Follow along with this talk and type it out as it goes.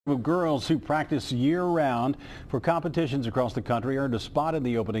Of girls who practice year-round for competitions across the country earned a spot in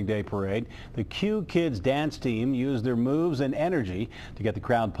the opening day parade. The Q-Kidz Dance Team used their moves and energy to get the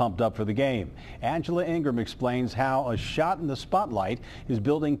crowd pumped up for the game. Angela Ingram explains how a shot in the spotlight is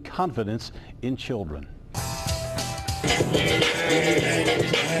building confidence in children.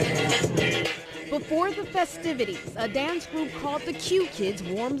 Before the festivities, a dance group called the Q-Kidz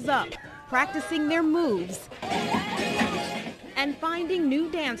warms up, practicing their moves and finding new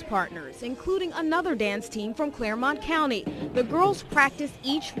dance partners, including another dance team from Clermont County. The girls practice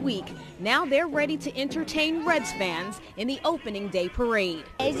each week. Now they're ready to entertain Reds fans in the opening day parade.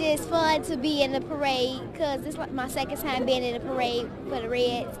 It's just fun to be in the parade because it's like my second time being in the parade for the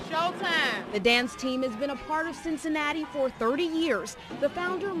Reds. Showtime! The dance team has been a part of Cincinnati for 30 years. The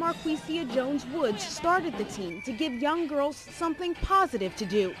founder, Marquicia Jones-Woods, started the team to give young girls something positive to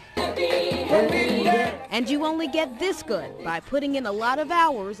do. And you only get this good by putting in a lot of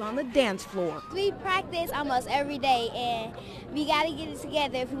hours on the dance floor. We practice almost every day, and we got to get it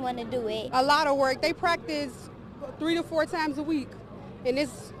together if we want to do it. A lot of work. They practice 3 to 4 times a week, and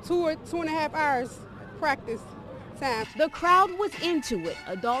it's 2.5 hours practice time. The crowd was into it,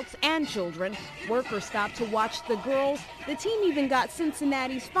 adults and children. Workers stopped to watch the girls. The team even got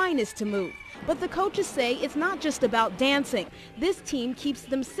Cincinnati's finest to move. But the coaches say it's not just about dancing. This team keeps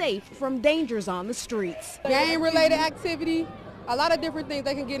them safe from dangers on the streets. Gang-related activity, a lot of different things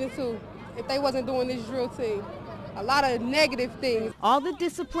they can get into if they wasn't doing this drill team. A lot of negative things. All the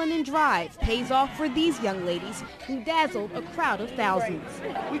discipline and drive pays off for these young ladies who dazzled a crowd of thousands.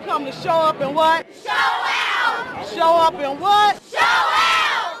 We come to show up and what? Show out! Show up and what? Show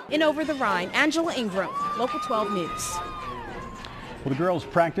out! In Over the Rhine, Angela Ingram, Local 12 News. Well, the girls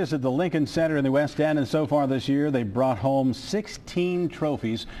practice at the Lincoln Center in the West End, and so far this year they brought home 16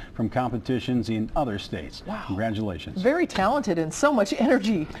 trophies from competitions in other states. Wow. Congratulations. Very talented and so much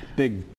energy. Big